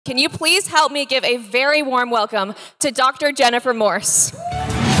Can you please help me give a very warm welcome to Dr. Jennifer Morse?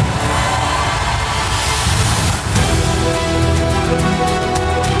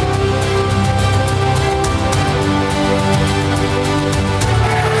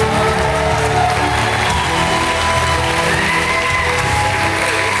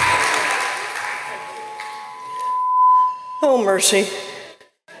 Oh, mercy.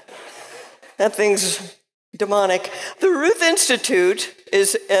 That thing's demonic. The Ruth Institute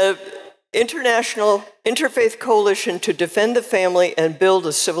is an international interfaith coalition to defend the family and build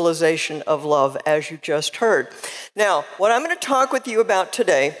a civilization of love, as you just heard. Now, what I'm going to talk with you about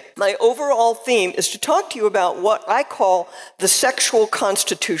today, my overall theme is to talk to you about what I call the sexual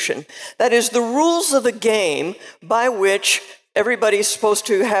constitution. That is the rules of the game by which everybody's supposed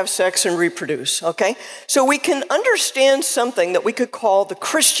to have sex and reproduce, okay? So we can understand something that we could call the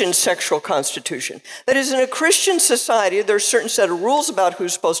Christian sexual constitution. That is, in a Christian society, there's a certain set of rules about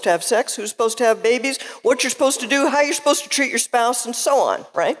who's supposed to have sex, who's supposed to have babies, what you're supposed to do, how you're supposed to treat your spouse, and so on,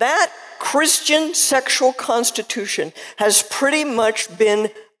 right? That Christian sexual constitution has pretty much been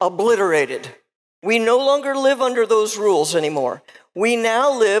obliterated. We no longer live under those rules anymore. We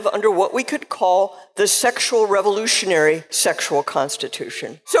now live under what we could call the sexual revolutionary sexual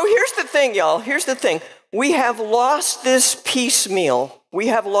constitution. So here's the thing, y'all. Here's the thing. We have lost this piecemeal. We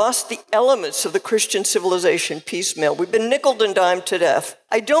have lost the elements of the Christian civilization piecemeal. We've been nickeled and dimed to death.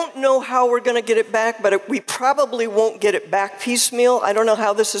 I don't know how we're going to get it back, but we probably won't get it back piecemeal. I don't know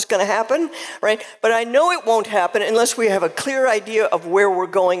how this is going to happen, right? But I know it won't happen unless we have a clear idea of where we're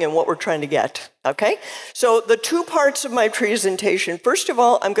going and what we're trying to get, okay? So the two parts of my presentation, first of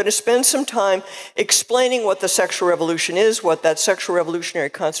all, I'm going to spend some time explaining what the sexual revolution is, what that sexual revolutionary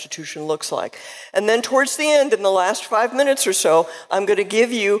constitution looks like. And then towards the end, in the last 5 minutes or so, I'm going to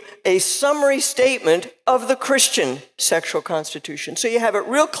give you a summary statement of the Christian sexual constitution. So you have it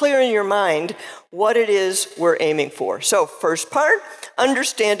real clear in your mind what it is we're aiming for. So first part,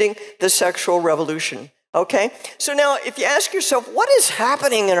 understanding the sexual revolution. Okay? So now if you ask yourself, what is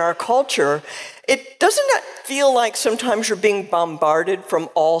happening in our culture? Doesn't that feel like sometimes you're being bombarded from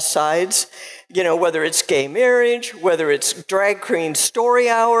all sides? You know, whether it's gay marriage, whether it's drag queen story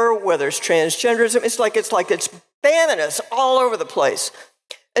hour, whether it's transgenderism, it's like it's spamming us all over the place.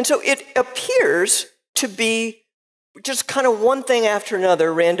 And so it appears to be just kind of one thing after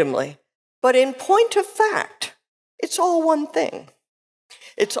another randomly. But in point of fact, it's all one thing.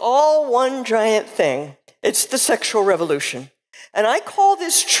 It's all one giant thing. It's the sexual revolution. And I call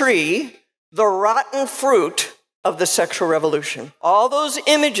this tree the rotten fruit of the sexual revolution. All those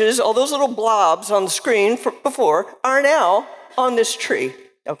images, all those little blobs on the screen before are now on this tree,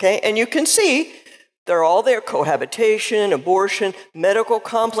 okay? And you can see they're all there: cohabitation, abortion, medical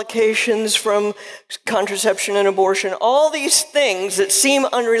complications from contraception and abortion, all these things that seem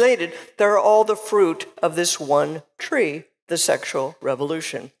unrelated, they're all the fruit of this one tree, the sexual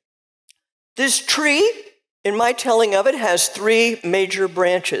revolution. This tree, in my telling of it, has three major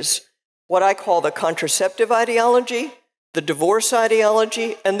branches: what I call the contraceptive ideology, the divorce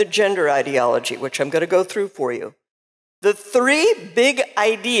ideology, and the gender ideology, which I'm going to go through for you. The three big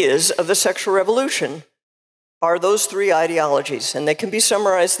ideas of the sexual revolution are those three ideologies, and they can be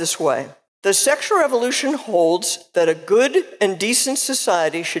summarized this way. The sexual revolution holds that a good and decent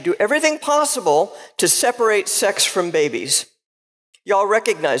society should do everything possible to separate sex from babies. Y'all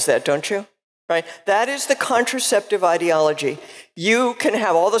recognize that, don't you? Right? That is the contraceptive ideology. You can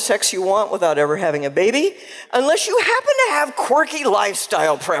have all the sex you want without ever having a baby, unless you happen to have quirky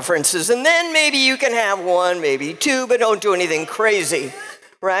lifestyle preferences, and then maybe you can have one, maybe two, but don't do anything crazy,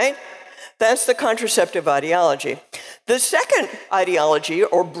 right? That's the contraceptive ideology. The second ideology,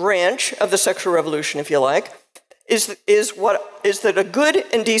 or branch of the sexual revolution, if you like, is that a good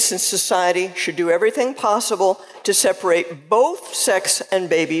and decent society should do everything possible to separate both sex and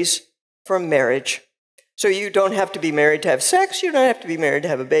babies from marriage. So you don't have to be married to have sex. You don't have to be married to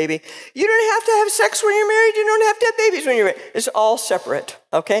have a baby. You don't have to have sex when you're married. You don't have to have babies when you're married. It's all separate,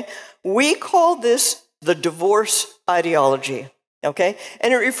 okay? We call this the divorce ideology, okay?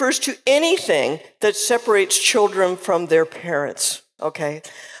 And it refers to anything that separates children from their parents, okay?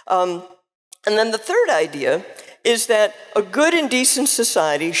 And then the third idea is that a good and decent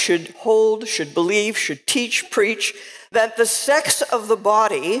society should believe, should teach, preach that the sex of the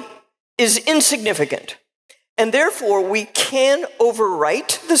body is insignificant. And therefore, we can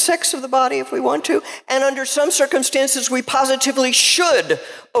overwrite the sex of the body if we want to, and under some circumstances, we positively should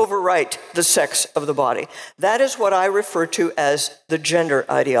overwrite the sex of the body. That is what I refer to as the gender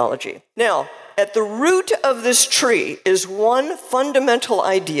ideology. Now, at the root of this tree is one fundamental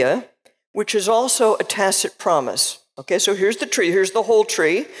idea, which is also a tacit promise, Okay, so here's the tree. Here's the whole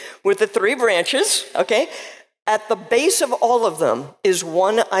tree with the 3 branches, okay? At the base of all of them is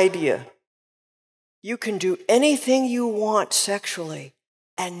one idea. You can do anything you want sexually,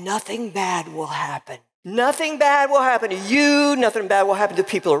 and nothing bad will happen. Nothing bad will happen to you. Nothing bad will happen to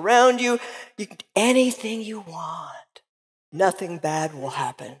people around you. You can do anything you want. Nothing bad will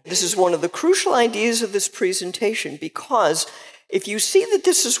happen. This is one of the crucial ideas of this presentation, because if you see that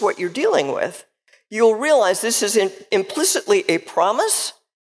this is what you're dealing with, you'll realize this is implicitly a promise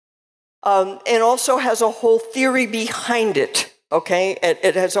and also has a whole theory behind it, okay?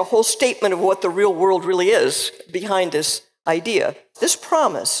 It has a whole statement of what the real world really is behind this idea. This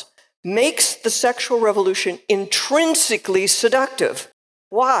promise makes the sexual revolution intrinsically seductive.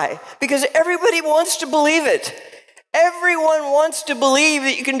 Why? Because everybody wants to believe it. Everyone wants to believe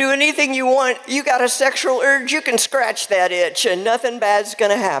that you can do anything you want. You got a sexual urge, you can scratch that itch and nothing bad's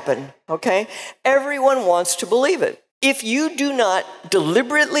going to happen, okay? Everyone wants to believe it. If you do not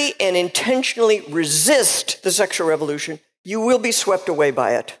deliberately and intentionally resist the sexual revolution, you will be swept away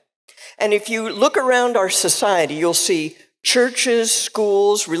by it. And if you look around our society, you'll see churches,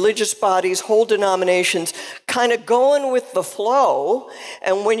 schools, religious bodies, whole denominations kind of going with the flow.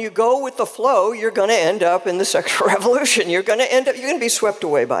 And when you go with the flow, you're going to end up in the sexual revolution. You're going to be swept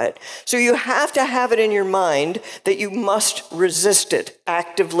away by it. So you have to have it in your mind that you must resist it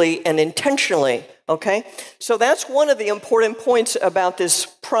actively and intentionally. Okay? So that's one of the important points about this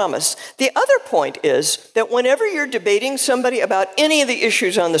promise. The other point is that whenever you're debating somebody about any of the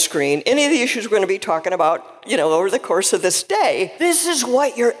issues on the screen, any of the issues we're going to be talking about, over the course of this day, this is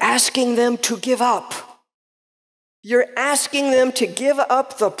what you're asking them to give up. You're asking them to give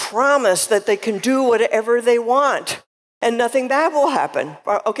up the promise that they can do whatever they want and nothing bad will happen.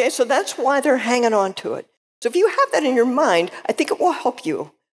 Okay? So that's why they're hanging on to it. So if you have that in your mind, I think it will help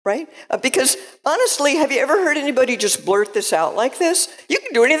you. Right? Because honestly, have you ever heard anybody just blurt this out like this? You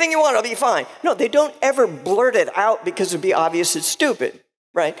can do anything you want, I'll be fine. No, they don't ever blurt it out because it'd be obvious it's stupid,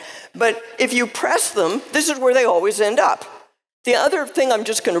 right? But if you press them, this is where they always end up. The other thing I'm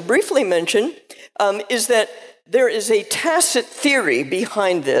just going to briefly mention is that there is a tacit theory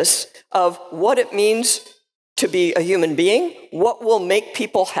behind this of what it means to be a human being, what will make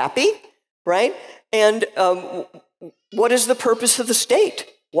people happy, right? And what is the purpose of the state?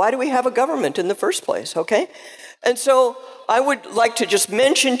 Why do we have a government in the first place, okay? And so I would like to just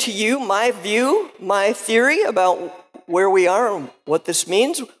mention to you my view, my theory about where we are and what this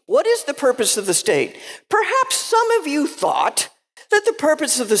means. What is the purpose of the state? Perhaps some of you thought that the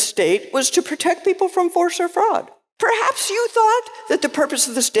purpose of the state was to protect people from force or fraud. Perhaps you thought that the purpose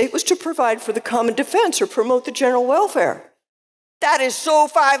of the state was to provide for the common defense or promote the general welfare. That is so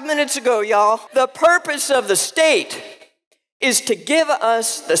 5 minutes ago, y'all. The purpose of the state is to give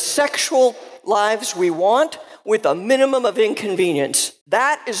us the sexual lives we want with a minimum of inconvenience.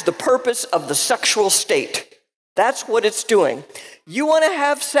 That is the purpose of the sexual state. That's what it's doing. You want to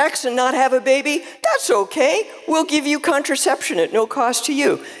have sex and not have a baby? That's okay. We'll give you contraception at no cost to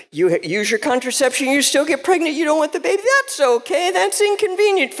you. You use your contraception, you still get pregnant, you don't want the baby? That's okay. That's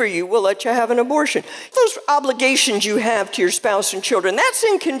inconvenient for you. We'll let you have an abortion. Those obligations you have to your spouse and children, that's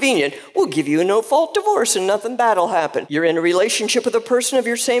inconvenient. We'll give you a no-fault divorce and nothing bad will happen. You're in a relationship with a person of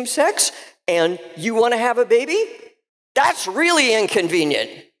your same sex and you want to have a baby? That's really inconvenient.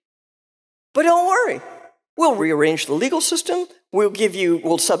 But don't worry. We'll rearrange the legal system.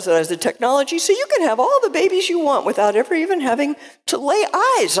 We'll subsidize the technology so you can have all the babies you want without ever even having to lay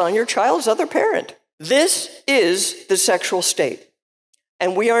eyes on your child's other parent. This is the sexual state.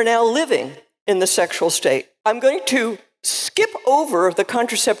 And we are now living in the sexual state. I'm going to skip over the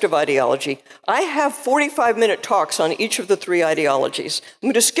contraceptive ideology. I have 45-minute talks on each of the 3 ideologies. I'm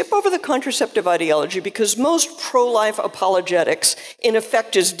going to skip over the contraceptive ideology because most pro-life apologetics, in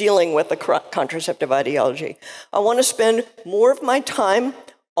effect, is dealing with the contraceptive ideology. I want to spend more of my time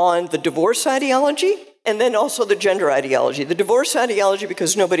on the divorce ideology and then also the gender ideology. The divorce ideology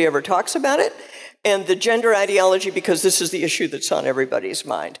because nobody ever talks about it, and the gender ideology because this is the issue that's on everybody's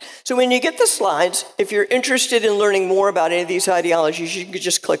mind. So when you get the slides, if you're interested in learning more about any of these ideologies, you can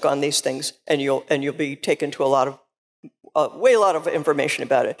just click on these things and you'll be taken to a lot of information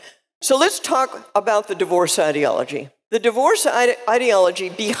about it. So let's talk about the divorce ideology. The divorce ideology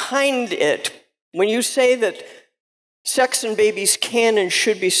behind it, when you say that sex and babies can and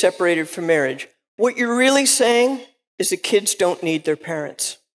should be separated from marriage, what you're really saying is that kids don't need their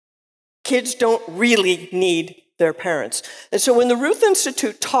parents. Kids don't really need their parents. And so when the Ruth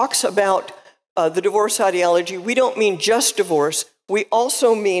Institute talks about the divorce ideology, we don't mean just divorce. We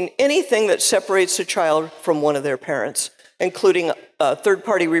also mean anything that separates a child from one of their parents. including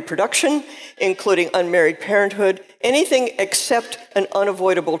third-party reproduction, including unmarried parenthood, anything except an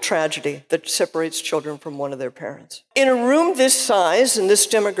unavoidable tragedy that separates children from one of their parents. In a room this size and this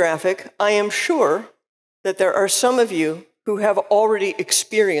demographic, I am sure that there are some of you who have already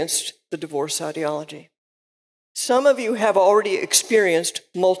experienced the divorce ideology. Some of you have already experienced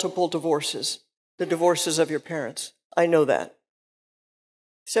multiple divorces, the divorces of your parents. I know that.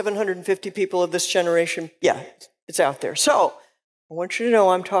 750 people of this generation, yeah, it's out there. So, I want you to know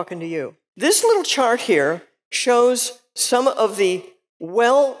I'm talking to you. This little chart here shows some of the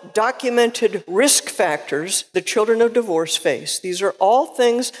well-documented risk factors that children of divorce face. These are all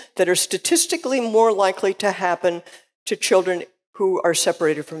things that are statistically more likely to happen to children who are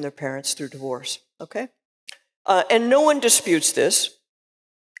separated from their parents through divorce, okay? And no one disputes this.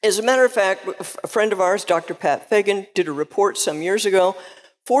 As a matter of fact, a friend of ours, Dr. Pat Fagan, did a report some years ago,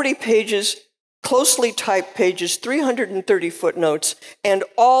 40 pages, closely typed pages, 330 footnotes, and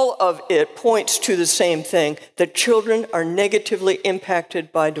all of it points to the same thing, that children are negatively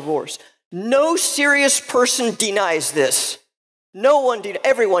impacted by divorce. No serious person denies this. No one,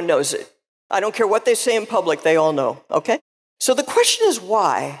 everyone knows it. I don't care what they say in public, they all know, okay? So the question is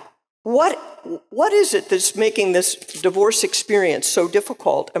why? What is it that's making this divorce experience so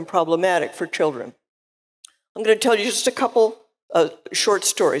difficult and problematic for children? I'm going to tell you just a couple short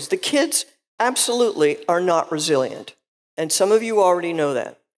stories. The kids absolutely are not resilient, and some of you already know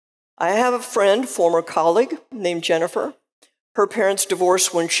that. I have a friend, former colleague, named Jennifer. Her parents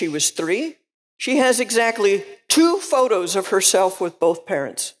divorced when she was 3. She has exactly 2 photos of herself with both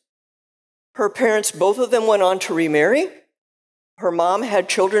parents. Her parents, both of them went on to remarry. Her mom had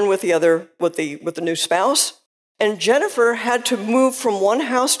children with the new spouse, and Jennifer had to move from one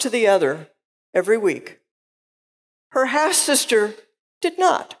house to the other every week. Her half-sister did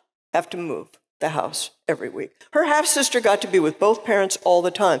not have to move the house every week. Her half-sister got to be with both parents all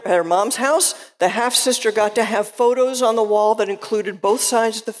the time. At her mom's house, the half-sister got to have photos on the wall that included both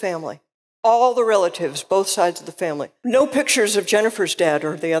sides of the family. All the relatives, both sides of the family. No pictures of Jennifer's dad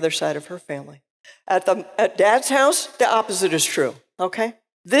or the other side of her family. At Dad's house, the opposite is true, okay?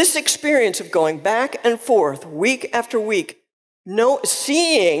 This experience of going back and forth week after week,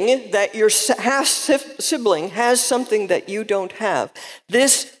 seeing that your half-sibling has something that you don't have,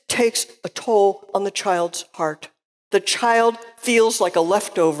 this takes a toll on the child's heart. The child feels like a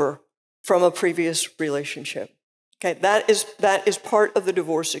leftover from a previous relationship. Okay, that is part of the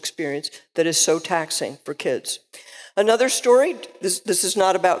divorce experience that is so taxing for kids. Another story, this is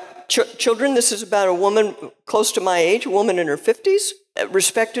not about children, this is about a woman close to my age, a woman in her 50s, a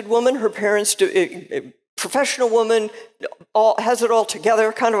respected woman, her parents, a professional woman, has it all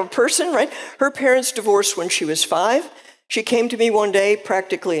together kind of a person, right? Her parents divorced when she was 5. She came to me one day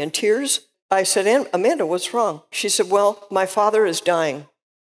practically in tears. I said, Amanda, what's wrong? She said, well, my father is dying,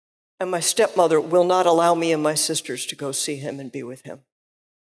 and my stepmother will not allow me and my sisters to go see him and be with him.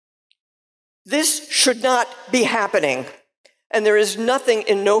 This should not be happening. And there is nothing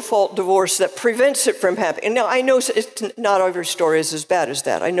in no-fault divorce that prevents it from happening. Now, I know not every story is as bad as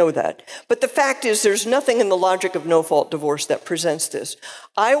that. I know that. But the fact is, there's nothing in the logic of no-fault divorce that presents this.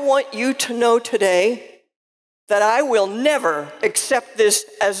 I want you to know today that I will never accept this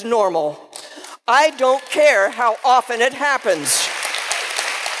as normal. I don't care how often it happens.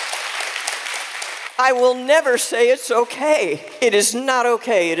 I will never say it's okay. It is not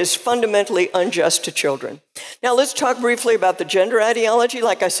okay. It is fundamentally unjust to children. Now, let's talk briefly about the gender ideology.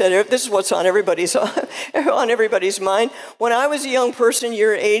 Like I said, this is what's on everybody's mind. When I was a young person,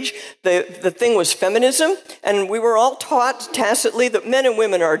 your age, the thing was feminism, and we were all taught tacitly that men and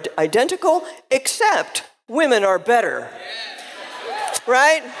women are identical, except women are better.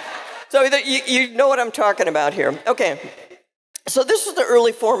 Right? So you know what I'm talking about here. Okay. So this is the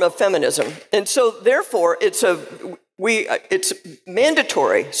early form of feminism, and so therefore it's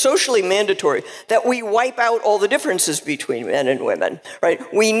mandatory, socially mandatory, that we wipe out all the differences between men and women, right?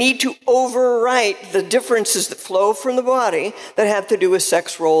 We need to overwrite the differences that flow from the body that have to do with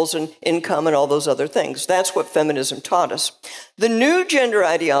sex roles and income and all those other things. That's what feminism taught us. The new gender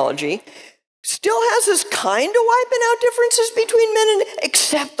ideology still has this kind of wiping out differences between men and,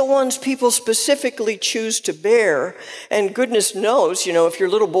 except the ones people specifically choose to bear. And goodness knows, if your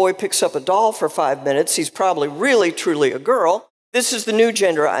little boy picks up a doll for 5 minutes, he's probably really, truly a girl. This is the new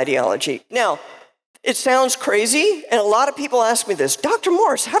gender ideology. Now, it sounds crazy, and a lot of people ask me this, Dr.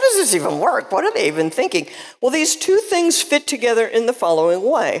 Morse, how does this even work? What are they even thinking? Well, these two things fit together in the following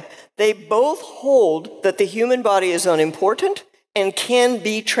way. They both hold that the human body is unimportant and can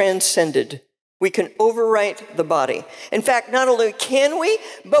be transcended. We can overwrite the body. In fact, not only can we,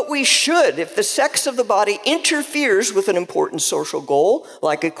 but we should. If the sex of the body interferes with an important social goal,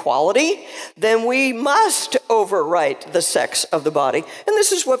 like equality, then we must overwrite the sex of the body. And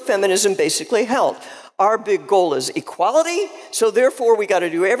this is what feminism basically held. Our big goal is equality, so therefore we got to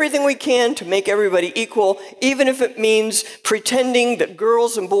do everything we can to make everybody equal, even if it means pretending that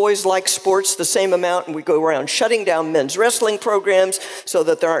girls and boys like sports the same amount, and we go around shutting down men's wrestling programs so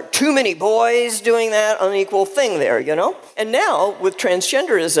that there aren't too many boys doing that unequal thing there, you know? And now, with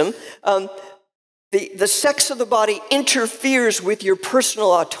transgenderism, the sex of the body interferes with your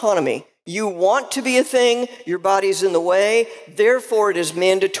personal autonomy. You want to be a thing, your body's in the way, therefore it is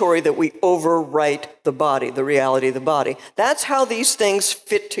mandatory that we overwrite the body, the reality of the body. That's how these things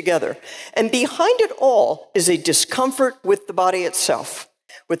fit together. And behind it all is a discomfort with the body itself,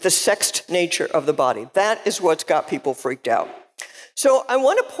 with the sexed nature of the body. That is what's got people freaked out. So I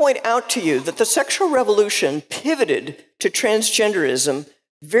want to point out to you that the sexual revolution pivoted to transgenderism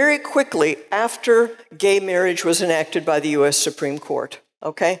very quickly after gay marriage was enacted by the US Supreme Court.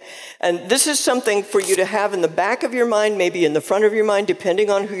 Okay? And this is something for you to have in the back of your mind, maybe in the front of your mind,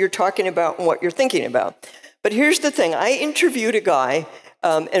 depending on who you're talking about and what you're thinking about. But here's the thing. I interviewed a guy,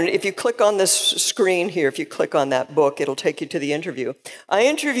 and if you click on this screen here, if you click on that book, it'll take you to the interview. I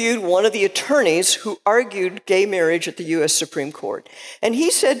interviewed one of the attorneys who argued gay marriage at the US Supreme Court. And he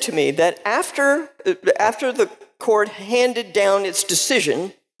said to me that after the court handed down its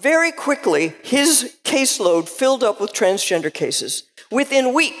decision, very quickly, his caseload filled up with transgender cases.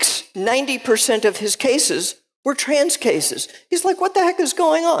 Within weeks, 90% of his cases were trans cases. He's like, what the heck is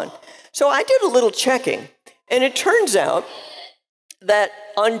going on? So I did a little checking, and it turns out that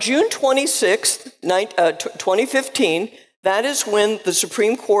on June 26th, 2015, that is when the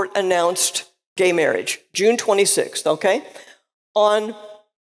Supreme Court announced gay marriage, June 26th, okay? On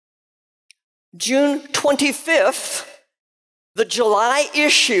June 25th, the July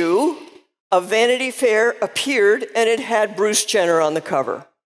issue of Vanity Fair appeared, and it had Bruce Jenner on the cover.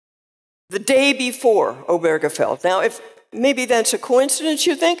 The day before Obergefell. Now, if maybe that's a coincidence,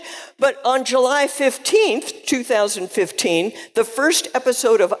 you think, but on July 15th, 2015, the first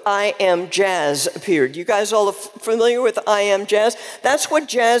episode of I Am Jazz appeared. You guys all familiar with I Am Jazz? That's what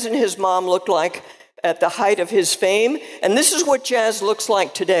Jazz and his mom looked like at the height of his fame, and this is what Jazz looks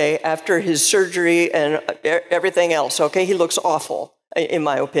like today after his surgery and everything else, okay? He looks awful, in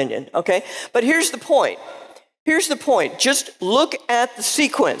my opinion, okay? But here's the point. Here's the point. Just look at the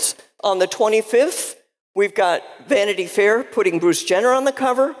sequence. On the 25th, we've got Vanity Fair putting Bruce Jenner on the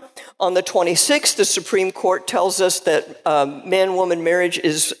cover. On the 26th, the Supreme Court tells us that man-woman marriage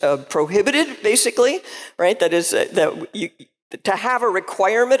is prohibited, basically, right? That is, to have a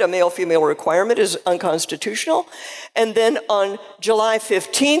requirement, a male-female requirement, is unconstitutional. And then on July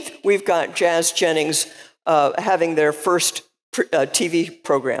 15th, we've got Jazz Jennings having their first TV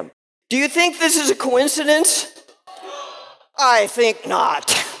program. Do you think this is a coincidence? I think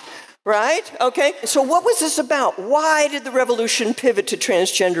not. Right? Okay. So what was this about? Why did the revolution pivot to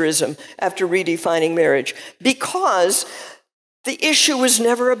transgenderism after redefining marriage? Because the issue was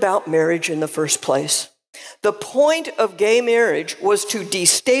never about marriage in the first place. The point of gay marriage was to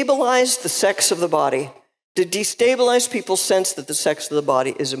destabilize the sex of the body, to destabilize people's sense that the sex of the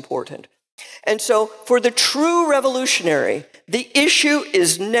body is important. And so for the true revolutionary, the issue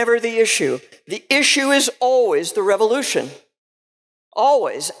is never the issue. The issue is always the revolution.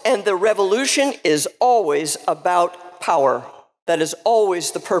 Always. And the revolution is always about power. That is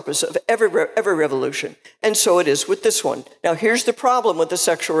always the purpose of every revolution. And so it is with this one. Now, here's the problem with the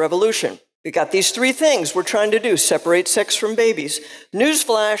sexual revolution. We got these three things we're trying to do. Separate sex from babies.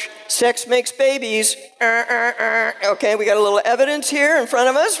 Newsflash, sex makes babies. Okay, we got a little evidence here in front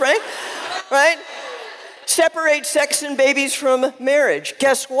of us, right? Right? Separate sex and babies from marriage.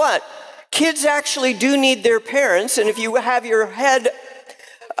 Guess what? Kids actually do need their parents, and if you have your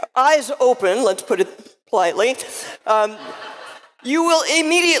eyes open, let's put it politely, you will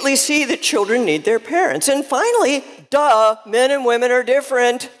immediately see that children need their parents. And finally, duh, men and women are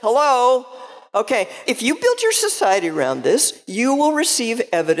different. Hello? Okay, if you build your society around this, you will receive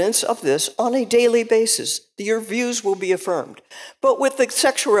evidence of this on a daily basis. Your views will be affirmed. But with the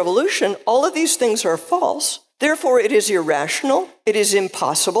sexual revolution, all of these things are false. Therefore, it is irrational, it is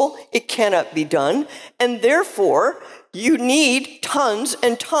impossible, it cannot be done, and therefore, you need tons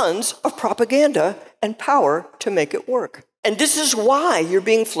and tons of propaganda and power to make it work. And this is why you're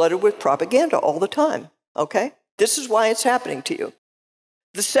being flooded with propaganda all the time, okay? This is why it's happening to you.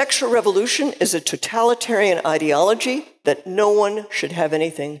 The sexual revolution is a totalitarian ideology that no one should have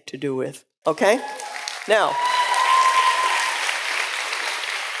anything to do with, okay? Now,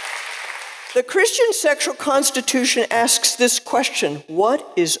 The Christian sexual constitution asks this question: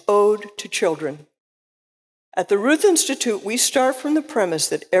 what is owed to children? At the Ruth Institute, we start from the premise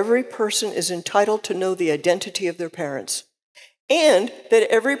that every person is entitled to know the identity of their parents, and that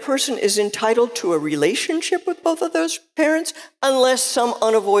every person is entitled to a relationship with both of those parents unless some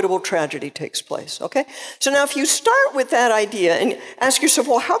unavoidable tragedy takes place, okay? So now if you start with that idea and ask yourself,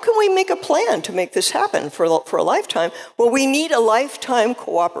 well, how can we make a plan to make this happen for a lifetime? Well, we need a lifetime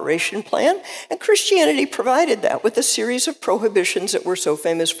cooperation plan, and Christianity provided that with a series of prohibitions that we're so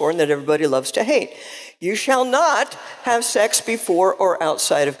famous for and that everybody loves to hate. You shall not have sex before or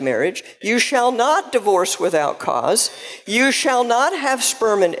outside of marriage. You shall not divorce without cause. You shall not have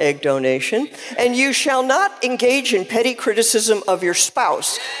sperm and egg donation. And you shall not engage in petty criticism of your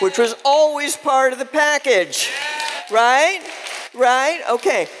spouse, which was always part of the package. Right? Right?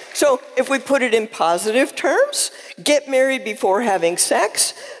 Okay. So if we put it in positive terms, get married before having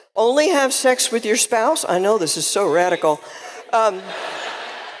sex. Only have sex with your spouse. I know this is so radical.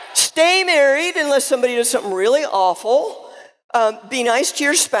 Stay married unless somebody does something really awful. Be nice to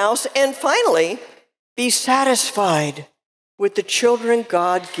your spouse. And finally, be satisfied with the children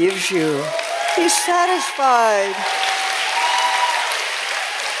God gives you. Be satisfied.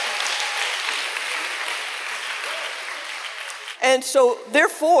 And so,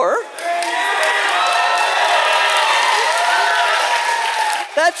 therefore,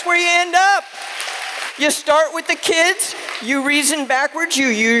 that's where you end up. You start with the kids, you reason backwards, you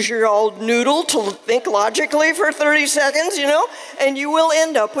use your old noodle to think logically for 30 seconds, and you will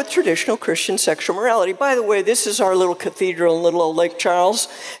end up with traditional Christian sexual morality. By the way, this is our little cathedral in little old Lake Charles,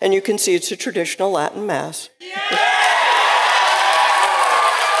 and you can see it's a traditional Latin Mass.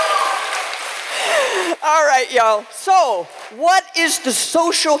 All right, y'all. So, what is the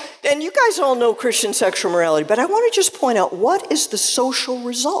social, and you guys all know Christian sexual morality, but I want to just point out, what is the social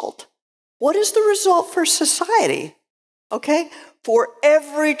result? What is the result for society? Okay? For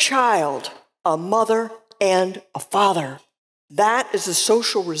every child, a mother and a father. That is the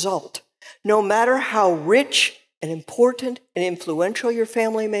social result. No matter how rich and important and influential your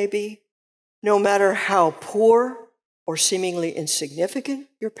family may be, no matter how poor or seemingly insignificant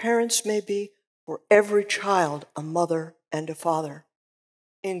your parents may be, for every child, a mother and a father.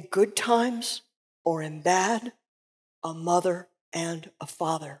 In good times or in bad, a mother and a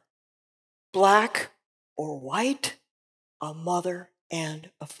father. Black or white, a mother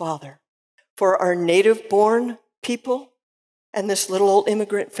and a father. For our native-born people and this little old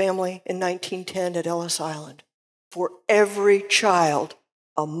immigrant family in 1910 at Ellis Island, for every child,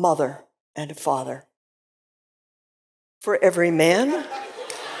 a mother and a father. For every man,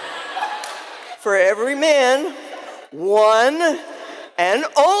 one and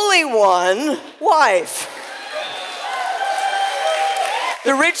only one wife.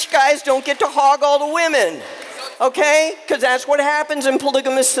 The rich guys don't get to hog all the women, okay? Because that's what happens in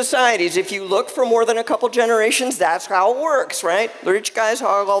polygamous societies. If you look for more than a couple generations, that's how it works, right? The rich guys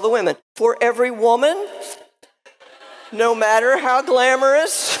hog all the women. For every woman, no matter how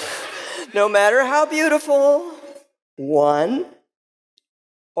glamorous, no matter how beautiful,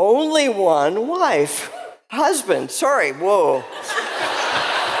 only one wife. Husband, sorry, whoa.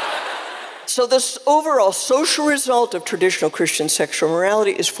 So this overall social result of traditional Christian sexual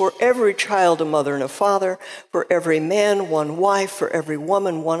morality is for every child, a mother and a father, for every man, one wife, for every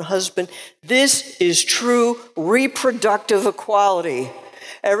woman, one husband. This is true reproductive equality.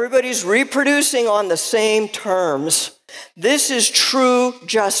 Everybody's reproducing on the same terms. This is true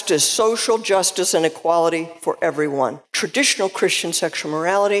justice, social justice and equality for everyone. Traditional Christian sexual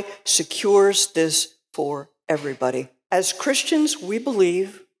morality secures this for everybody. As Christians, we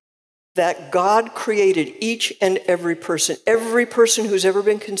believe that God created each and every person. Every person who's ever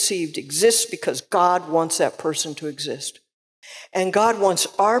been conceived exists because God wants that person to exist. And God wants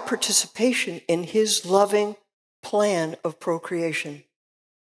our participation in his loving plan of procreation.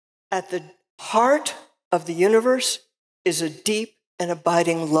 At the heart of the universe is a deep and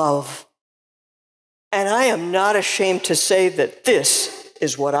abiding love. And I am not ashamed to say that this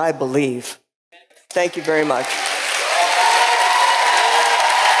is what I believe. Thank you very much.